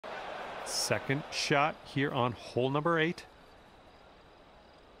Second shot here on hole number 8.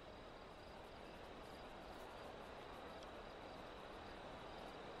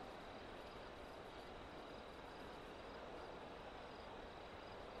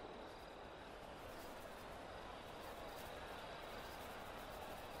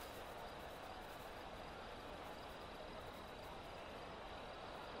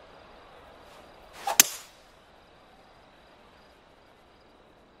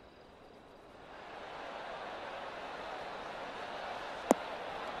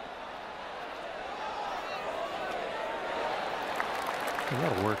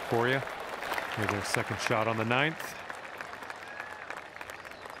 That'll work for you. Here's their second shot on the 9th.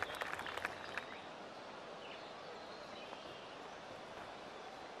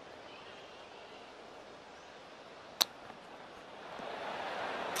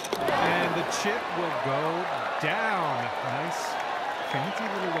 And the chip will go down. Nice, fancy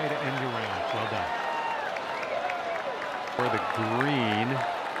little way to end your round. Well done. For the green.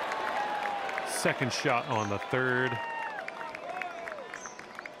 Second shot on the 3rd.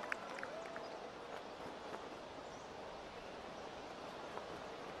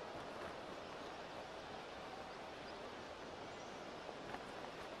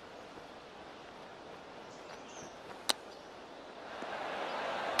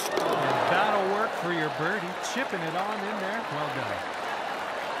 For your birdie, chipping it on in there. Well done.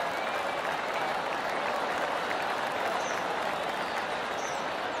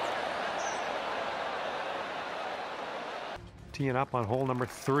 Teeing up on hole number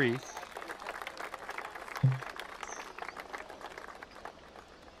 3.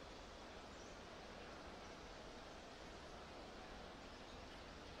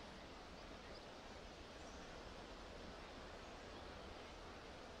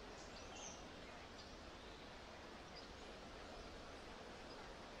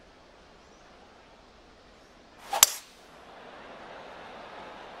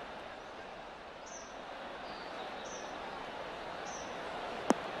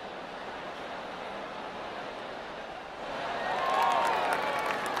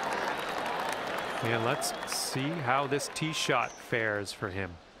 And let's see how this tee shot fares for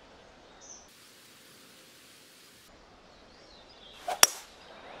him.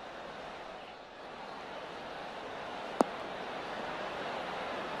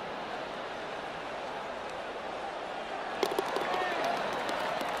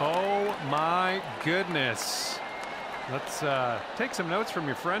 Oh my goodness. Let's take some notes from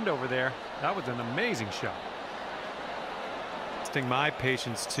your friend over there. That was an amazing shot. Testing my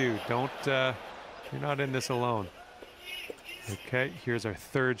patience too. Don't you're not in this alone. Okay, here's our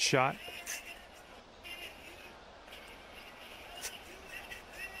 3rd shot.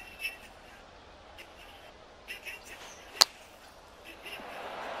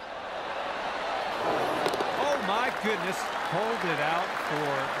 Oh my goodness, hold it out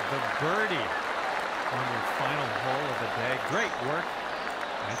for the birdie on your final hole of the day. Great work.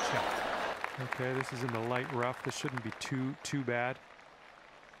 Nice shot. Okay, this is in the light rough. This shouldn't be too bad.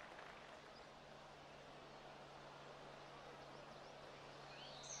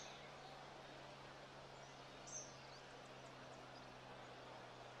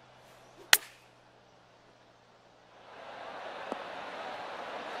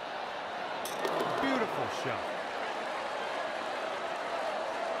 Shot.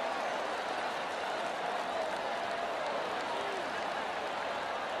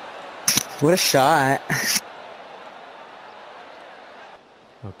 What a shot.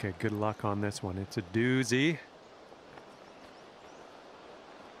 Okay, good luck on this one. It's a doozy.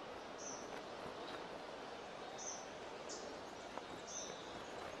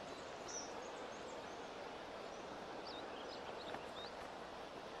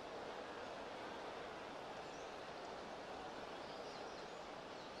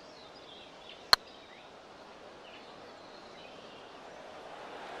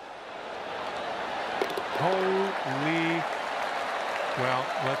 Holy, well,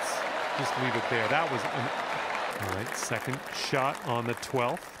 let's just leave it there. That was, all right, second shot on the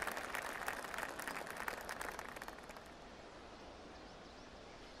 12th.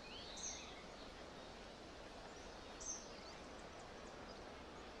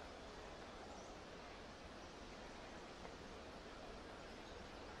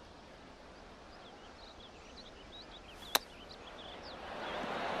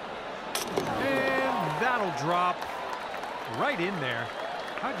 That'll drop right in there.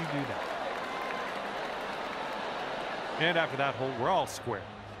 How'd you do that? And after that hole, we're all square.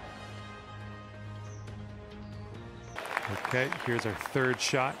 Okay, here's our 3rd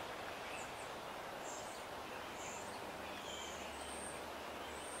shot.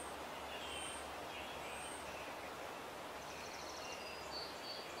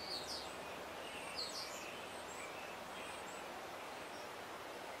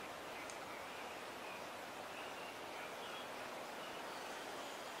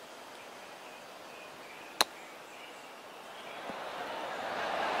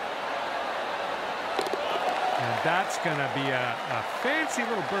 And that's going to be a fancy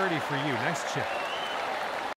little birdie for you. Nice chip.